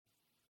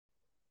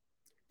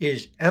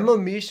Is Emma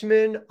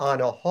Meesman on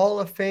a Hall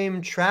of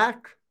Fame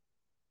track?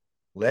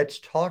 Let's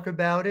talk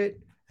about it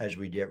as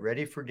we get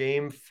ready for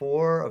Game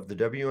 4 of the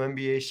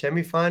WNBA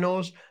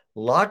semifinals.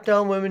 Locked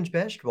On Women's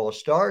Basketball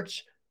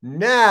starts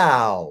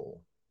now.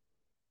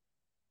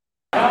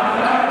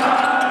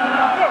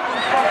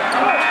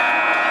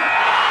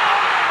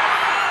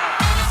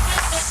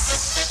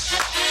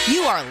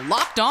 You are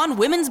Locked On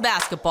Women's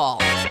Basketball,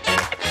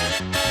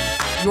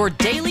 your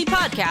daily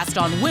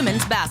podcast on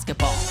women's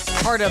basketball.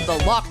 Part of the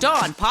Locked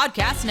On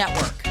Podcast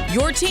Network,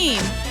 your team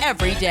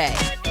every day.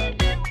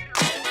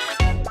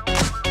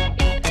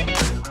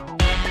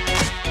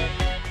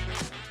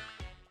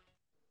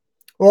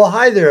 Well,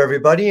 hi there,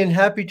 everybody, and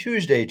happy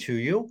Tuesday to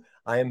you.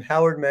 I am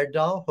Howard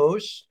Megdal,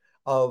 host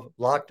of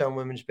Locked On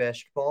Women's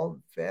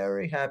Basketball.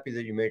 Very happy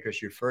that you make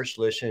us your first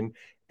listen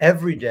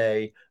every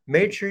day.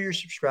 Make sure you're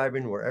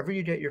subscribing wherever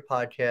you get your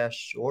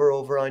podcasts or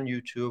over on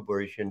YouTube,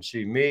 where you can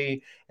see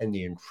me and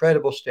the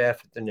incredible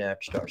staff at the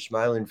Next, our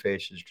smiling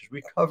faces, because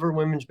we cover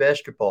women's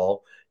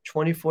basketball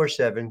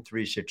 24/7,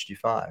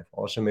 365.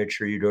 Also, make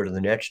sure you go to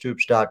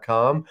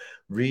thenexthoops.com,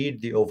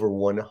 read the over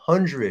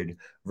 100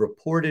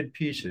 reported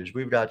pieces.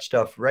 We've got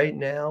stuff right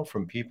now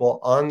from people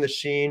on the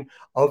scene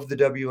of the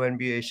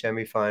WNBA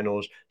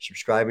semifinals.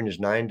 Subscribing is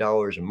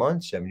 $9 a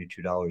month,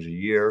 $72 a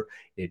year.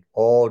 It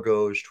all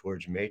goes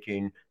towards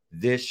making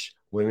this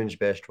women's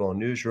basketball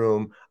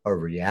newsroom a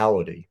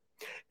reality.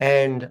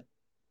 And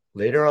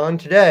later on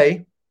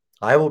today,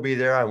 I will be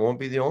there. I won't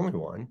be the only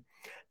one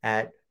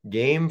at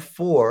Game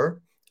 4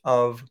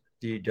 of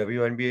the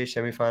WNBA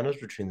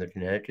semifinals between the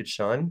Connecticut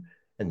Sun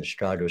and the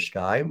Chicago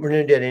Sky. We're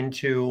going to get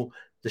into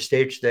the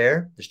states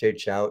there, the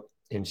states out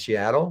in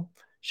Seattle,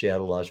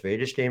 Las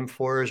Vegas Game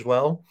 4 as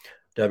well.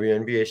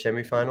 WNBA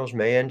semifinals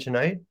may end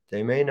tonight.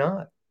 They may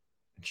not.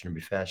 It's going to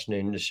be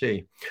fascinating to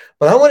see.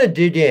 But I want to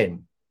dig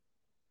in,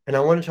 and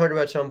I want to talk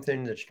about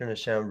something that's going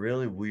to sound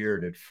really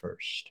weird at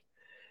first,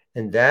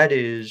 and that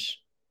is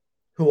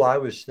who I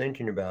was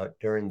thinking about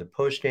during the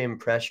post-game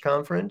press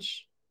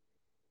conference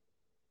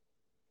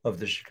of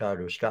the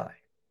Chicago Sky.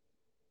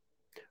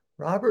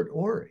 Robert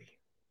Horry.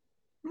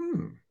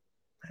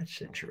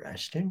 That's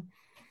interesting.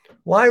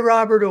 Why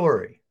Robert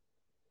Horry?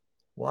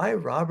 Why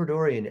Robert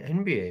Horry, an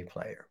NBA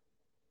player?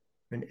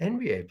 An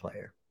NBA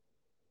player.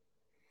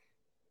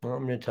 Well,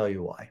 I'm going to tell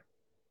you why.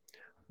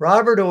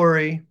 Robert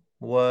Horry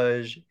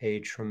was a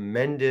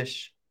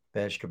tremendous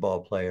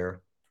basketball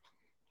player.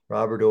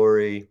 Robert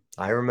Horry,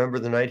 I remember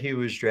the night he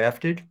was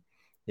drafted,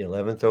 the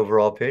 11th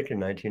overall pick in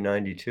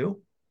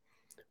 1992.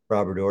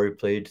 Robert Horry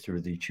played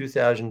through the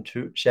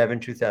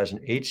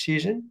 2007-2008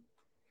 season.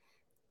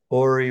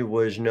 Horry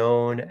was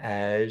known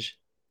as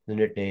the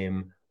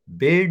nickname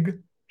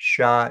Big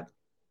Shot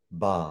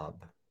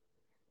Bob.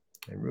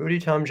 And Rudy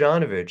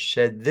Tomjanovich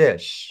said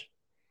this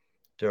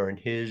during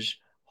his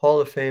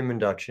Hall of Fame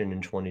induction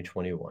in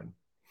 2021.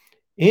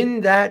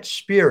 In that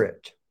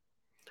spirit,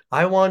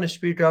 I want to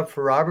speak up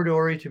for Robert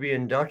Horry to be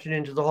inducted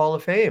into the Hall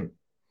of Fame.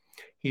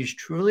 He's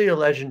truly a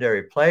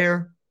legendary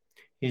player.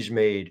 He's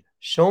made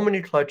so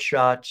many clutch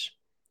shots.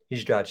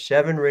 He's got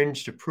 7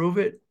 rings to prove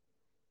it.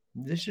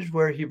 This is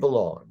where he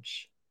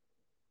belongs.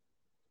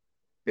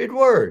 Big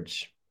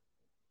words.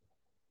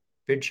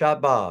 Big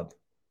Shot Bob.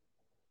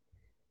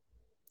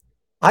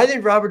 I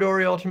think Robert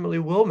Horry ultimately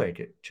will make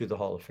it to the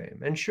Hall of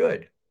Fame and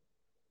should.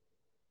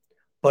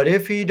 But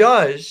if he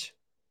does,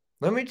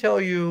 let me tell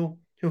you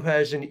who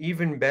has an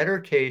even better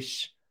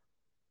case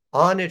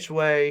on its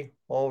way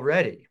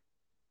already.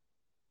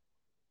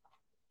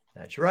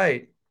 That's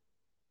right,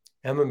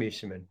 Emma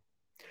Meesseman.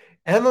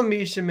 Emma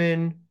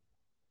Meesseman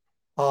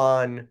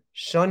on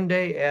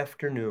Sunday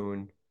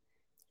afternoon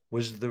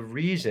was the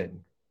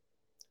reason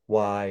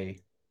why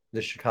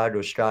the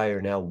Chicago Sky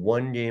are now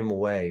 1 game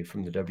away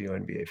from the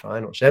WNBA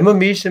Finals. Emma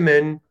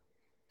Meesseman,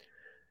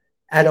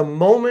 at a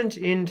moment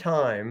in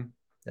time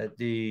that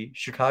the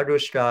Chicago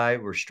Sky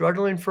were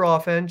struggling for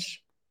offense,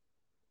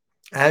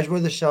 as were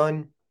the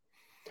Sun,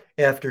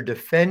 after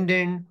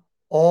defending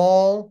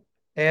all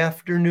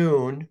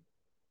afternoon,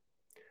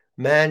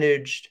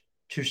 managed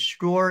to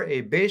score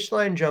a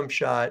baseline jump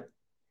shot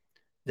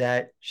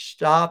that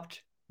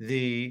stopped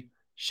the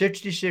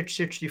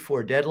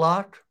 66-64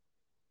 deadlock,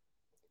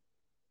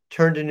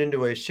 turned it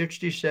into a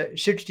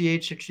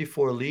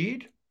 68-64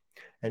 lead,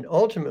 and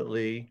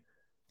ultimately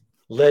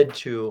led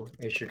to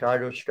a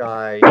Chicago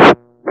Sky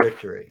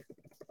victory.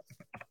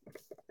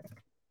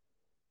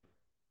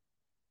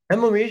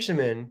 Emma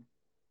Meesseman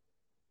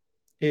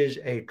is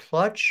a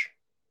clutch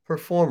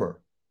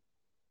performer,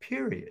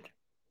 period.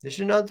 This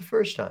is not the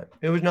first time.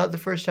 It was not the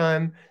first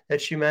time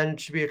that she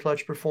managed to be a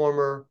clutch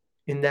performer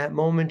in that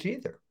moment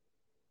either.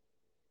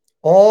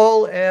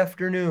 All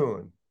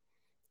afternoon,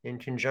 in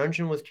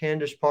conjunction with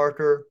Candace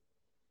Parker,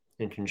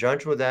 in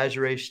conjunction with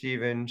Azurá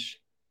Stevens,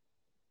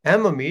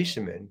 Emma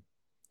Meesseman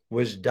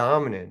was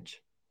dominant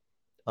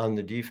on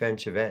the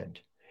defensive end.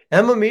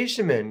 Emma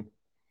Meesseman,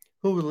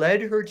 who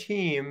led her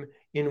team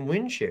in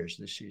win shares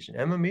this season.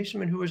 Emma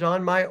Meesseman, who was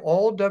on my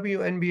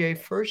all-WNBA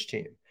first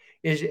team,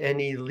 is an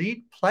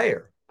elite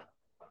player.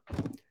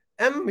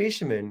 Emma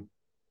Meesseman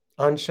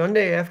on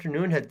Sunday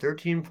afternoon had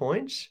 13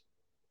 points.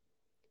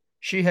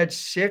 She had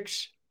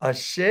 6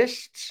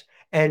 assists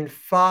and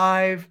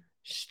 5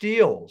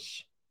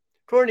 steals.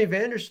 Courtney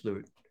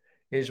Vandersloot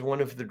is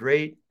one of the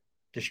great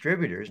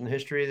distributors in the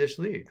history of this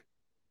league.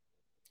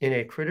 In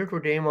a critical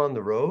game on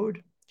the road,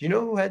 do you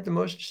know who had the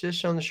most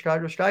assists on the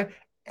Chicago Sky?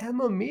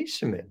 Emma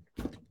Meesseman.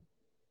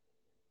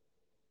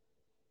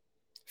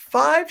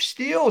 5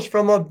 steals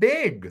from a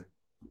big,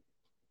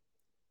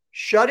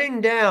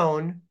 shutting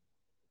down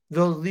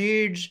the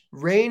league's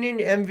reigning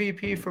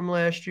MVP from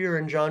last year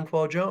in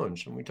Jonquel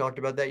Jones. And we talked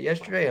about that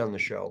yesterday on the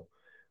show.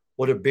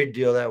 What a big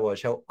deal that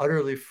was, how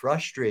utterly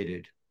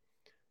frustrated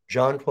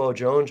Jonquel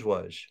Jones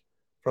was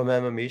from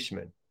Emma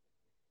Meesseman.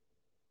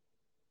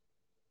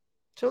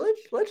 So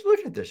let's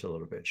look at this a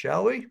little bit,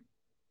 shall we?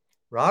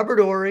 Robert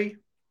Horry,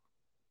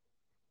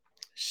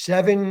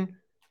 7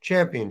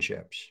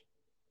 championships.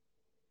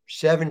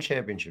 7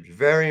 championships.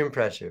 Very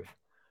impressive.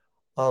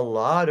 A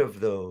lot of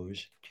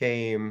those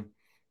came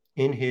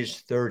in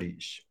his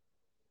 30s.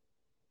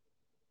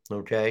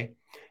 Okay?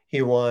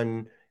 He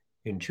won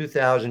in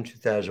 2000,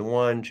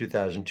 2001,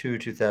 2002,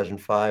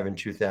 2005, and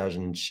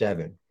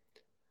 2007.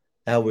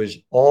 That was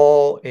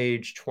all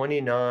age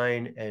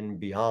 29 and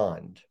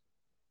beyond.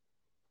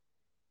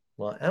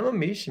 Well, Emma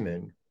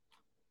Meesseman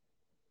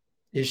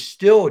is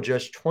still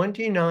just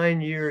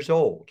 29 years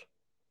old.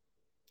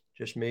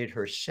 Just made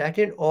her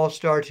second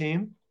All-Star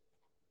team.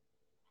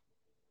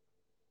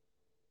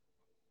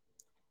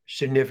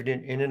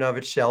 Significant in and of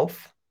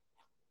itself.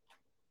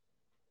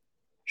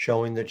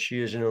 Showing that she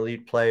is an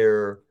elite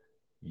player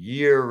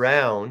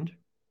year-round.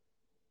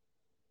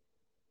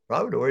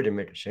 Robert Horry didn't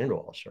make a single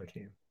All-Star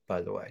team,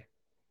 by the way.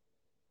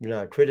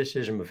 Not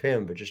criticism of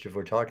him, but just if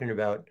we're talking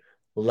about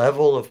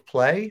level of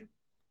play,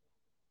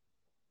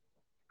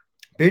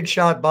 Big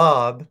Shot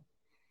Bob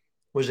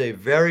was a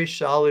very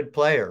solid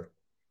player,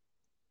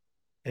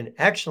 an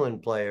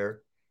excellent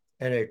player,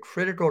 and a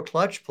critical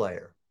clutch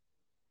player.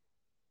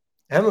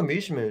 Emma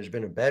Meesseman has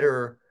been a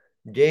better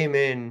game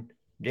in,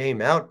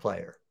 game out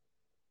player.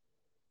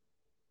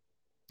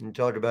 And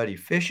talk about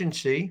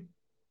efficiency.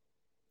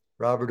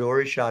 Robert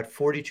Horry shot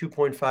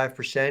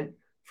 42.5%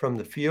 from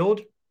the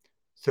field,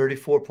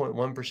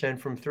 34.1%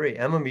 from 3.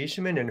 Emma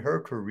Meesseman in her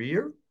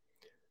career,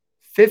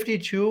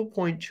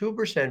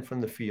 52.2%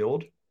 from the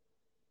field,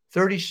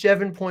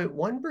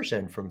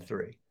 37.1% from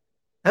 3.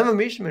 Emma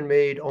Meesseman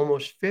made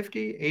almost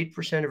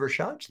 58% of her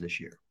shots this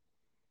year.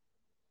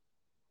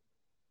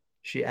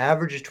 She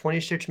averages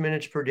 26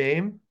 minutes per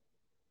game.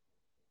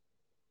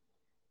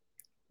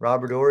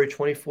 Robert Horry,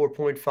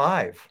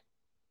 24.5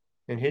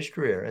 in his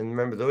career. And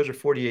remember, those are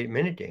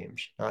 48-minute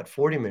games, not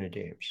 40-minute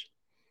games.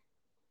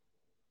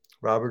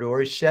 Robert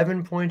Horry,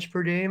 7 points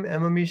per game.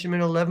 Emma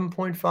Meesseman,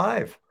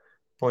 11.5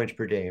 points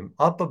per game,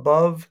 up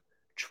above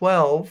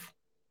 12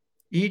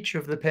 each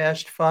of the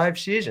past 5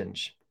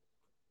 seasons.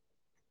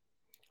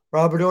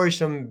 Robert Horry,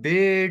 some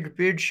big,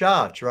 big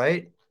shots,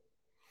 right?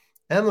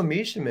 Emma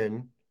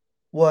Meesseman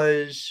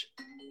was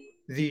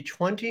the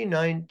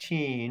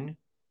 2019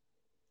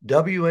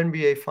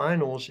 WNBA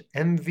Finals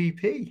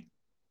MVP.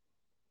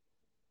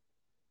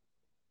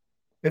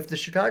 If the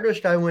Chicago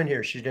Sky win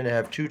here, she's going to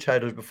have 2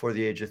 titles before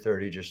the age of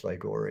 30, just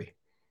like Horry.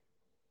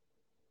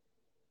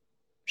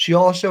 She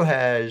also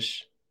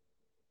has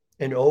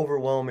an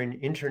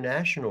overwhelming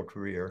international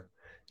career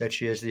that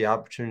she has the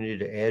opportunity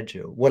to add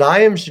to. What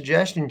I am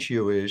suggesting to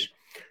you is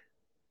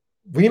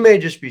we may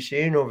just be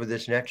seeing over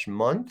this next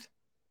month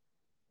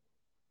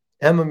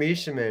Emma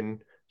Meesseman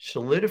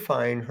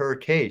solidifying her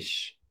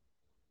case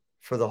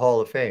for the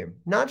Hall of Fame.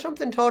 Not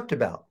something talked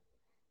about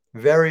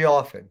very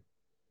often.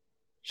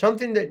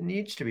 Something that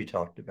needs to be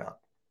talked about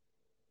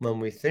when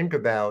we think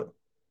about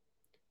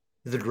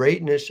the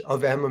greatness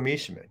of Emma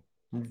Meesseman.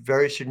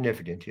 Very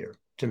significant here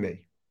to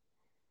me.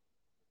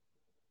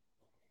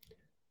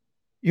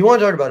 You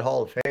want to talk about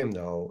Hall of Fame,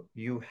 though,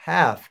 you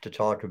have to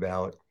talk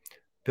about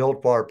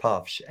Built Bar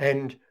Puffs.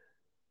 And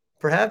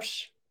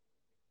perhaps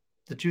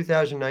the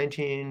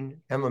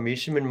 2019 Emma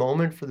Meesseman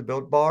moment for the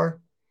Built Bar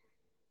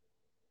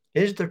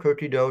is the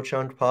cookie dough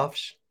chunk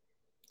puffs.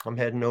 I'm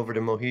heading over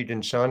to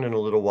Mohegan Sun in a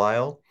little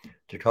while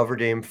to cover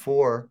Game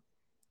 4.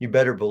 You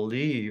better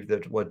believe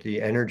that what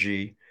the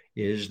energy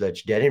is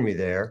that's getting me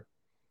there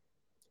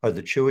are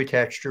the chewy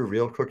texture,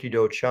 real cookie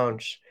dough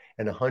chunks,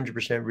 and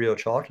 100% real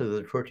chocolate of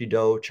the cookie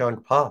dough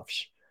chunk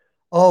puffs.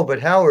 Oh, but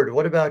Howard,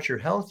 what about your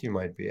health, you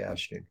might be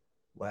asking?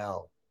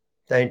 Well,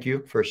 thank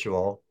you, first of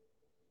all,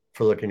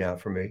 for looking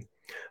out for me.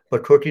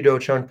 But cookie dough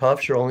chunk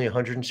puffs are only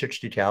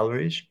 160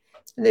 calories,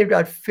 and they've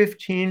got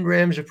 15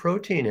 grams of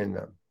protein in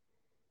them.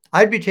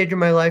 I'd be taking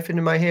my life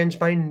into my hands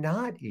by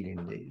not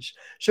eating these.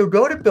 So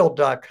go to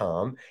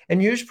Built.com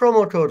and use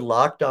promo code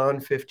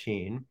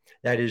LOCKEDON15.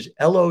 That is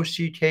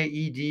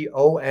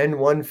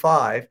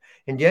LOCKEDON15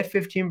 and get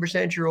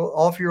 15%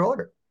 off your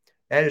order.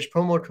 That is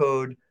promo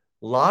code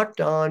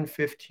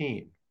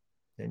LOCKEDON15.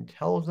 And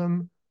tell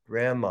them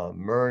Grandma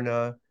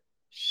Myrna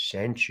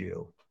sent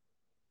you.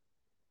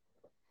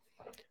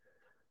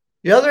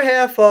 The other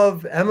half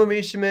of Emma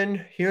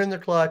Meesseman here in the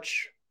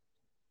clutch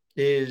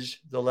is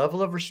the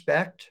level of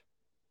respect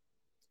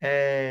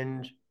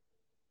and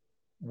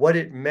what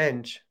it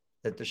meant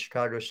that the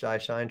Chicago Sky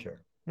signed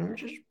her.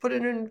 Just put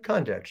it in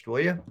context, will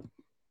you?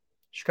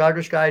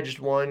 Chicago Sky just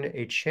won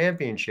a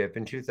championship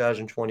in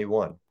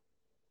 2021.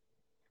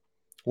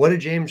 What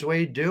did James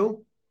Wade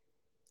do?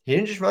 He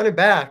didn't just run it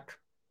back.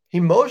 He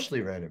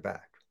mostly ran it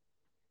back.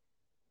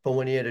 But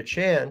when he had a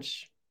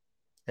chance,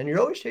 and you're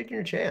always taking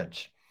a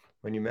chance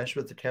when you mess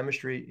with the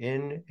chemistry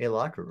in a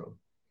locker room,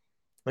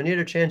 when he had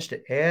a chance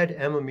to add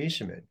Emma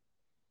Mieseman,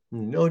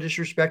 no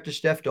disrespect to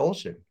Steph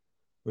Dolson,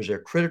 who was a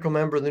critical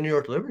member of the New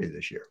York Liberty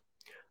this year.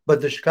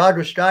 But the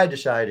Chicago Sky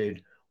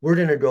decided we're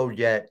going to go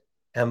get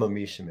Emma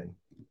Mieseman,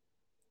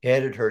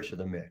 added her to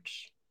the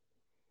mix.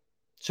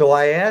 So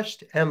I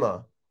asked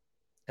Emma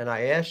and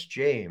I asked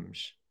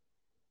James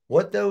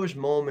what those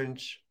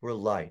moments were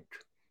like,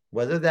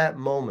 whether that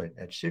moment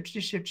at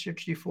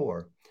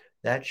 66-64,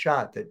 that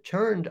shot that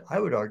turned, I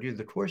would argue,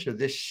 the course of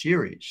this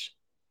series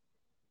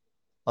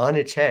on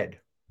its head.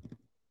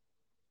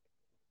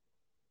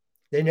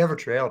 They never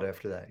trailed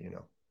after that,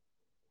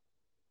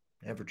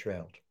 never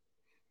trailed.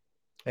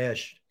 I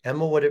asked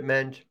Emma what it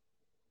meant,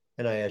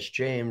 and I asked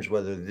James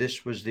whether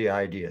this was the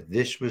idea.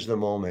 This was the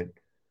moment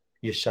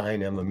you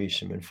sign Emma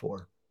Mieseman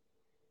for.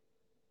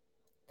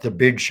 The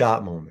big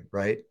shot moment,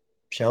 right?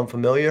 Sound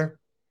familiar?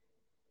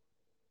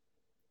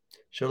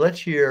 So let's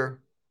hear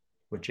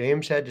what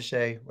James had to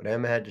say, what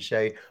Emma had to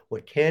say,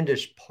 what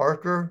Candace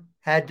Parker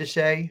had to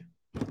say.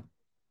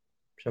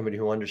 Somebody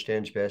who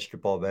understands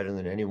basketball better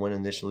than anyone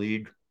in this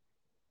league.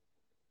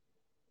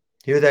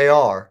 Here they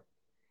are.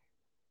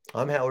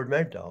 I'm Howard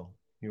Megdal.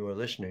 You are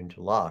listening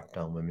to Locked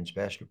on Women's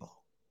Basketball.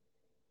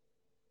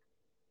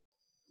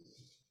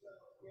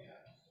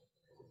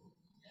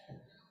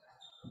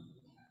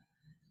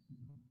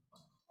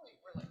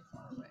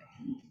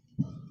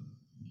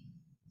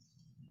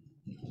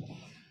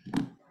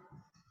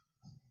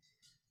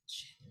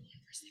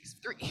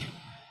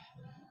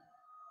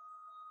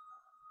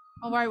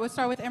 All right, we'll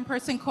start with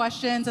in-person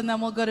questions, and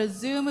then we'll go to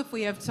Zoom if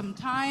we have some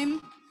time.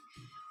 So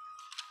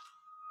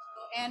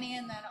Annie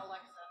and then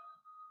Alexa.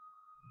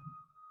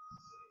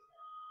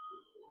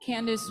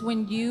 Candace,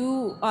 when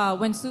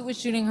Sue was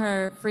shooting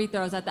her free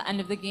throws at the end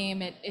of the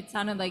game, it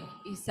sounded like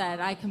you said,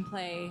 I can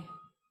play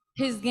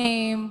his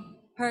game,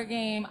 her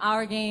game,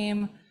 our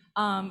game.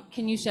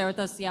 Can you share with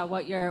us,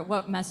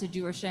 what message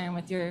you were sharing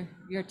with your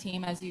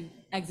team as you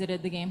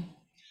exited the game?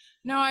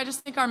 No, I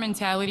just think our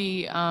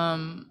mentality,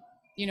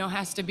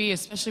 has to be,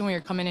 especially when you're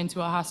coming into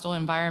a hostile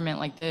environment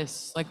like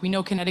this. Like, we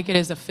know Connecticut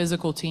is a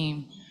physical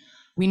team.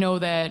 We know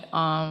that,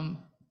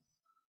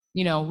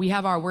 we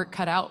have our work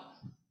cut out,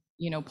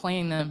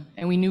 playing them.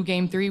 And we knew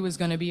game 3 was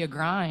going to be a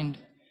grind.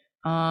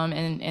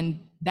 And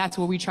that's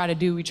what we try to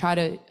do. We try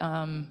to,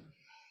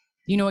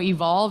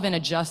 evolve and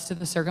adjust to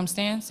the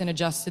circumstance and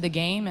adjust to the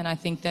game. And I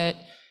think that,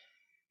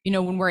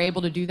 when we're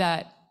able to do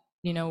that,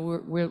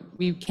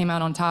 we came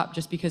out on top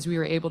just because we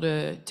were able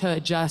to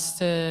adjust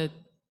to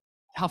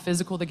how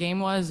physical the game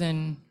was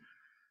and,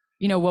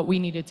 what we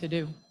needed to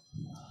do.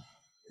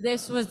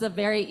 This was a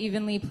very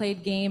evenly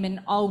played game, and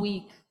all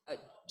week,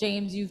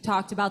 James, you've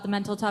talked about the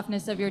mental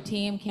toughness of your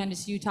team.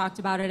 Candace, you talked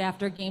about it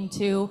after game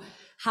 2.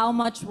 How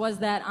much was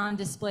that on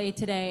display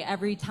today?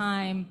 Every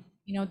time,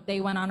 they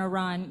went on a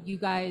run, you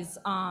guys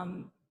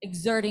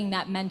exerting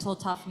that mental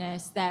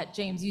toughness that,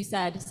 James, you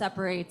said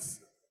separates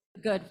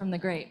the good from the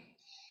great.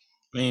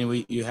 I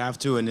mean, you have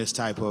to in this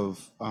type of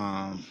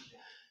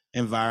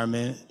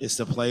environment. It's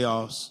the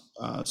playoffs,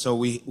 so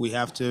we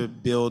have to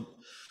build.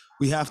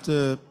 We have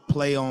to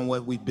play on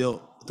what we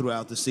built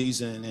throughout the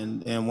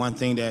season, and one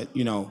thing that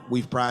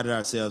we've prided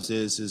ourselves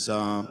is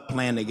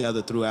playing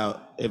together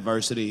throughout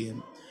adversity,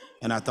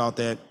 and I thought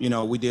that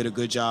we did a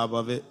good job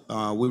of it.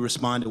 We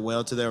responded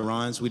well to their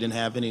runs. We didn't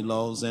have any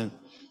lulls, and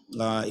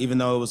even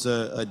though it was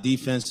a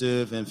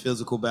defensive and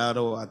physical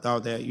battle, I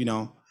thought that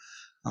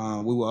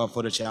we were up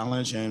for the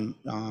challenge, and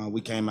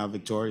we came out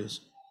victorious.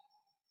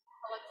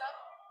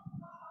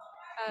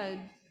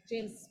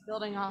 James,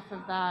 building off of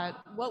that,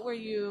 what were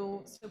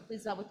you so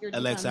pleased about with your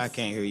defense? Alexa, I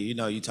can't hear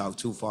you. You talk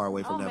too far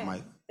away from that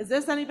mic. Is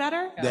this any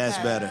better? That's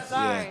better.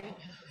 Sorry.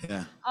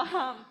 Yeah.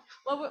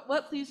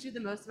 What pleased you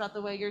the most about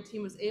the way your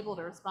team was able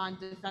to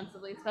respond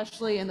defensively,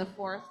 especially in the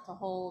fourth, to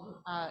hold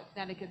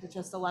Connecticut to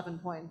just 11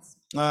 points?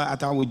 I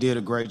thought we did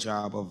a great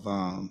job of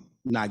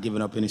not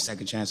giving up any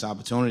second chance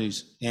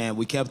opportunities, and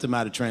we kept them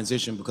out of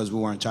transition because we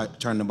weren't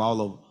turning the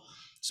ball over.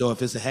 So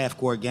if it's a half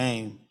court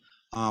game,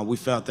 we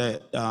felt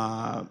that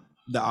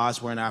the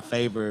odds were in our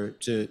favor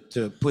to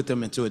put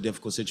them into a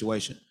difficult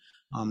situation.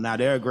 Now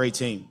they're a great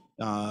team,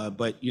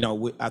 but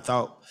I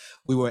thought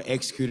we were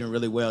executing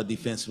really well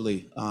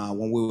defensively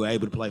when we were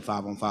able to play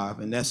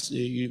 5-on-5, and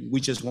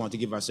we just wanted to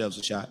give ourselves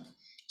a shot.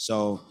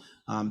 So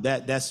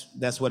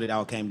that's what it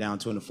all came down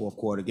to in the fourth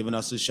quarter, giving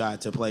us a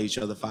shot to play each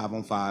other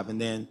 5-on-5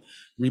 and then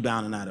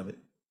rebounding out of it.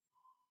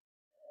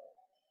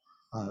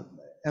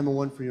 Emma,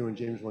 one for you, and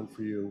James, one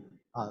for you.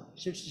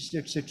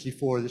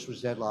 66-64, this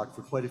was deadlocked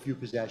for quite a few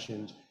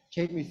possessions.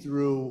 Take me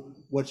through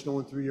what's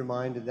going through your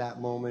mind at that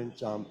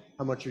moment. How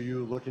much are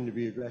you looking to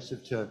be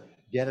aggressive to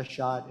get a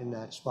shot in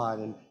that spot,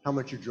 and how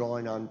much you're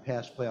drawing on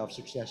past playoff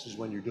successes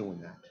when you're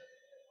doing that?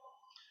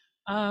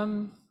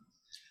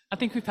 I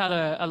think we've had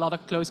a lot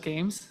of close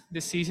games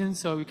this season,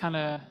 so we kind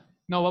of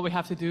know what we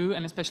have to do,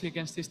 and especially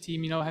against this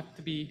team, have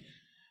to be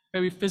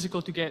very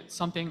physical to get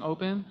something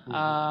open.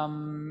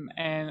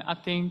 And I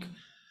think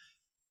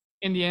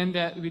in the end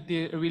that we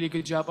did a really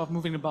good job of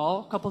moving the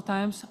ball a couple of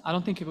times. I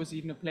don't think it was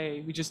even a play.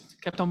 We just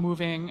kept on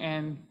moving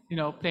and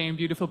playing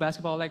beautiful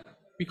basketball, like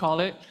we call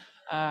it,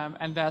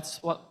 and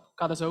that's what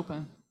got us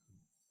open.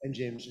 And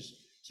James, just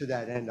to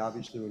that end,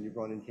 obviously when you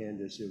brought in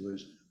Candace, it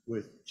was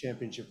with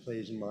championship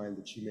plays in mind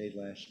that she made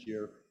last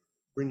year.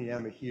 Bringing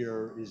Emma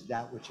here, is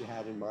that what you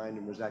had in mind,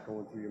 and was that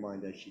going through your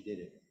mind as she did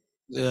it?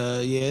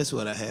 Yeah, it's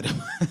what I had in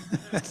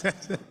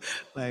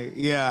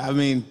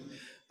mind.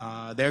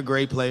 They're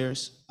great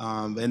players,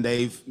 and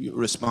they've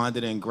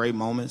responded in great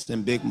moments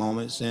and big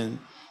moments, and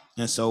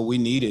so we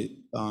needed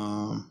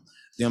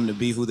them to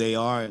be who they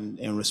are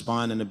and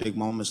respond in the big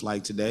moments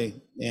like today.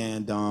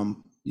 And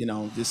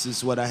this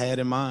is what I had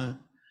in mind,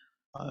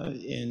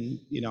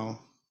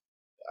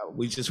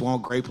 we just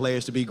want great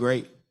players to be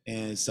great,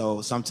 and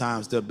so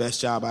sometimes the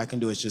best job I can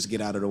do is just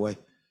get out of the way.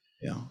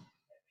 All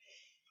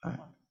right.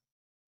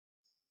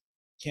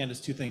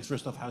 Candace, two things.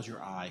 First off, how's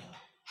your eye?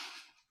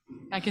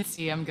 I can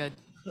see, I'm good.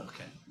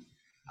 Okay.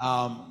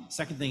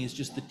 Second thing is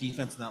just the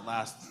defense in that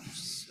last,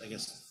 I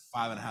guess,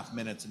 5.5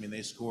 minutes. I mean,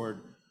 they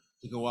scored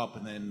to go up,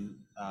 and then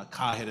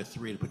Ka hit a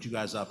three to put you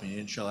guys up, and you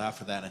didn't show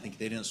after that. And I think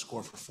they didn't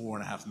score for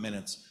 4.5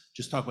 minutes.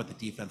 Just talk about the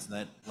defense in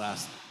that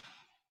last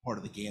part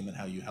of the game and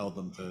how you held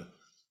them to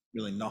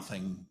really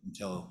nothing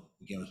until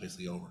the game was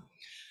basically over.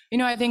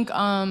 I think,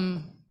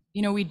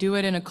 we do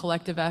it in a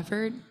collective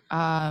effort.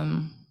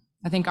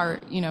 I think our,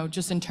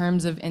 just in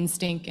terms of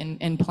instinct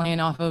and playing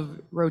off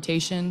of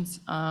rotations,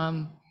 I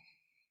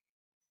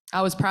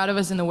was proud of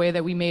us in the way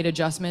that we made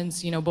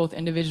adjustments, both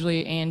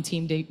individually and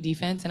team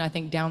defense. And I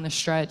think down the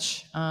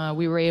stretch,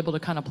 we were able to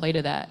kind of play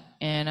to that.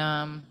 And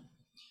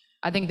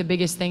I think the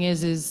biggest thing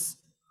is,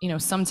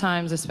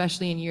 sometimes,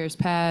 especially in years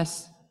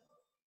past,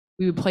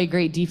 we would play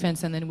great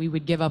defense and then we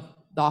would give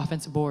up the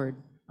offensive board.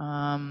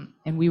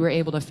 And we were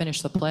able to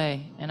finish the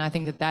play. And I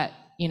think that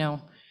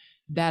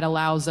that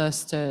allows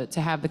us to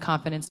have the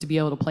confidence to be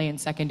able to play in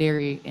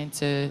secondary and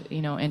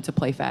to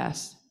play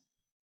fast.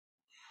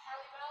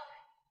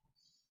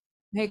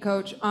 Hey,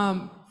 Coach.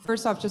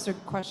 First off, just a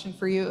question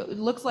for you. It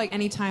looks like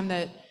anytime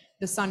that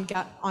the Sun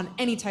got on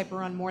any type of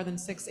run more than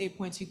 6-8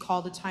 points, you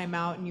called a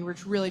timeout and you were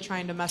really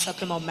trying to mess up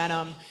the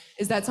momentum.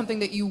 Is that something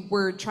that you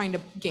were trying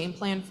to game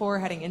plan for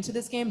heading into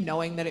this game,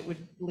 knowing that it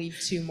would lead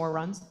to more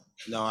runs?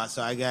 No,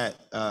 so I got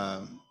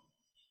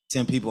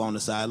 10 people on the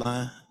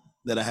sideline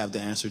that I have to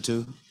answer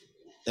to.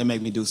 They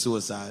make me do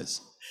suicides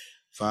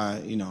if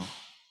I,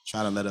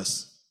 try to let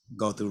us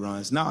go through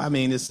runs. No, I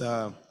mean, it's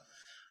a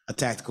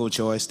tactical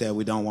choice that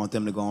we don't want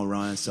them to go on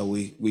runs, so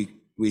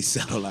we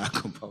settle our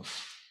composure.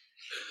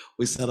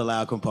 We settle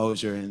our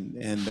composure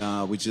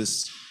and we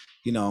just,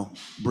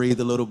 breathe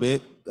a little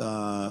bit,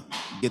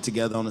 get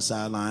together on the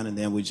sideline, and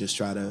then we just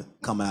try to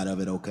come out of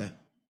it okay.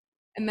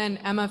 And then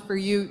Emma, for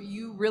you,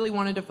 you really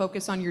wanted to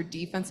focus on your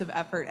defensive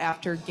effort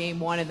after game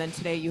one, and then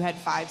today you had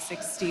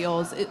 5-6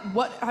 steals.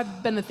 What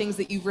have been the things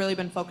that you've really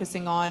been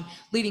focusing on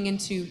leading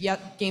into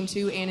game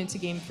two and into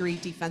game three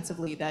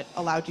defensively that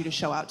allowed you to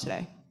show out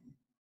today?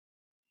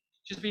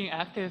 Just being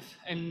active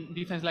in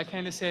defense, like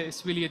Candace said,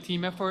 it's really a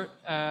team effort.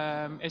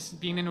 It's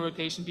being in a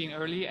rotation, being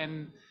early,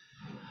 and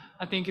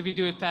I think if you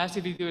do it fast,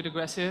 if you do it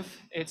aggressive,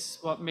 it's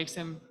what makes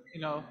them,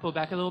 pull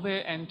back a little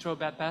bit and throw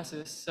bad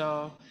passes.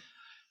 So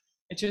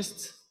it's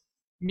just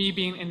me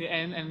being in the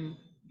end and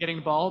getting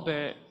the ball,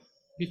 but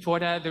before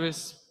that, there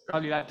was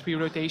probably like 3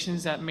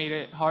 rotations that made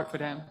it hard for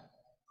them.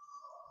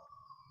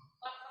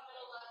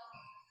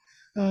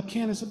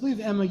 Candace, I believe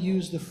Emma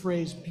used the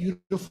phrase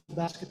beautiful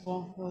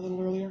basketball a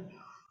little earlier.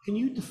 Can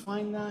you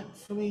define that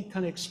for me,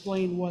 kind of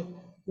explain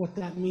what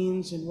that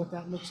means and what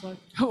that looks like?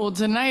 Well,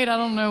 tonight, I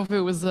don't know if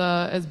it was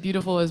as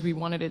beautiful as we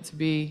wanted it to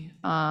be.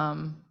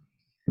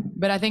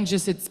 But I think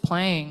just it's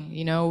playing,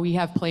 we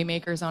have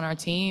playmakers on our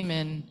team,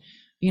 and,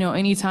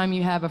 anytime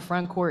you have a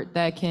front court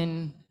that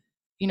can,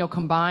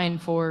 combine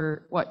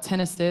for 10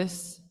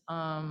 assists,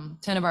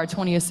 10 of our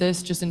 20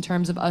 assists, just in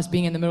terms of us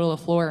being in the middle of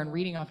the floor and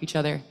reading off each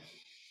other.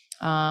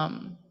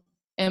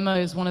 Emma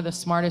is one of the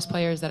smartest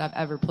players that I've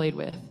ever played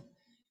with,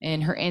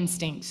 and her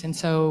instincts. And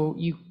so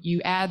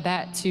you add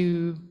that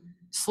to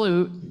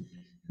Sloot,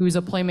 who's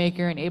a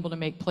playmaker and able to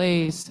make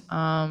plays.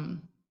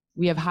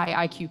 We have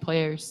high IQ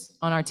players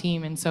on our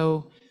team. And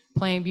so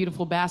playing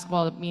beautiful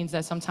basketball, it means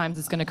that sometimes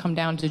it's going to come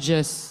down to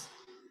just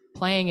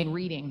playing and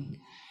reading.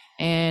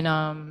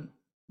 And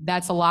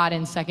that's a lot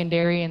in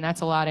secondary, and that's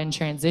a lot in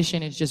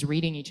transition. It's just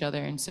reading each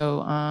other. And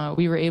so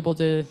we were able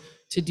to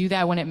do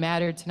that when it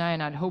mattered tonight,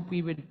 and I'd hope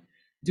we would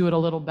do it a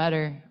little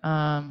better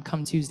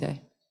come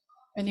Tuesday.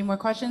 Any more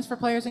questions for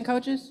players and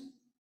coaches?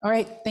 All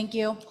right, thank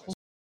you.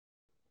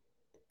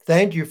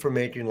 Thank you for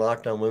making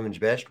Locked On Women's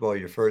Basketball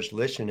your first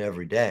listen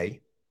every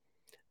day.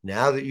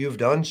 Now that you've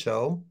done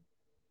so,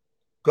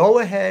 go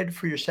ahead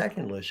for your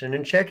second listen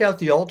and check out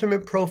the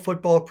Ultimate Pro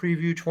Football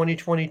Preview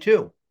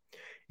 2022.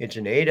 It's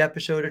an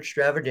 8-episode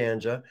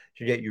extravaganza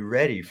to get you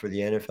ready for the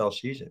NFL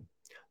season.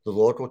 The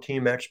local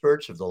team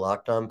experts of the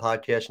Locked On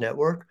Podcast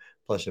Network,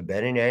 plus a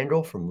betting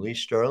angle from Lee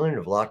Sterling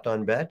of Locked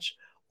On Bets,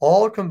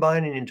 all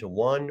combining into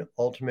one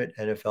ultimate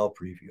NFL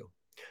preview.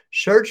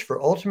 Search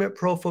for Ultimate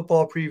Pro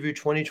Football Preview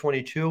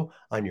 2022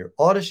 on your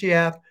Odyssey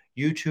app,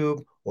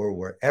 YouTube, or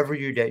wherever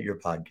you get your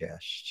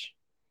podcasts.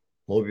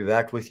 We'll be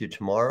back with you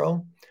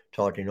tomorrow,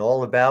 talking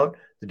all about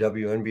the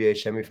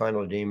WNBA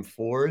semifinal Game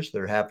 4s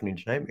that are happening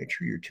tonight. Make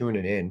sure you're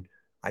tuning in.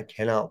 I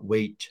cannot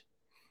wait.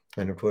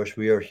 And of course,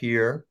 we are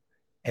here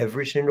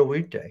every single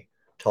weekday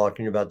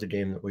talking about the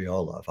game that we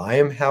all love. I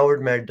am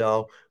Howard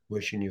Megdal,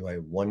 wishing you a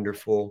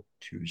wonderful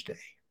Tuesday.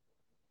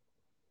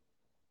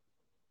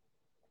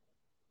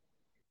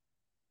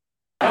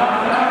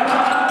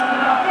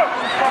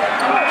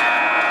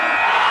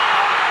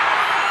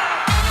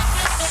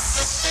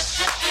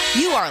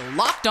 You are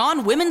Locked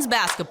On Women's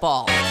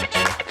Basketball,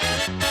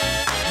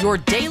 your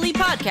daily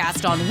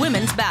podcast on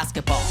women's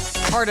basketball.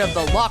 Part of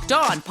the Locked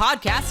On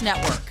Podcast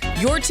Network,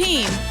 your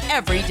team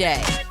every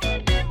day.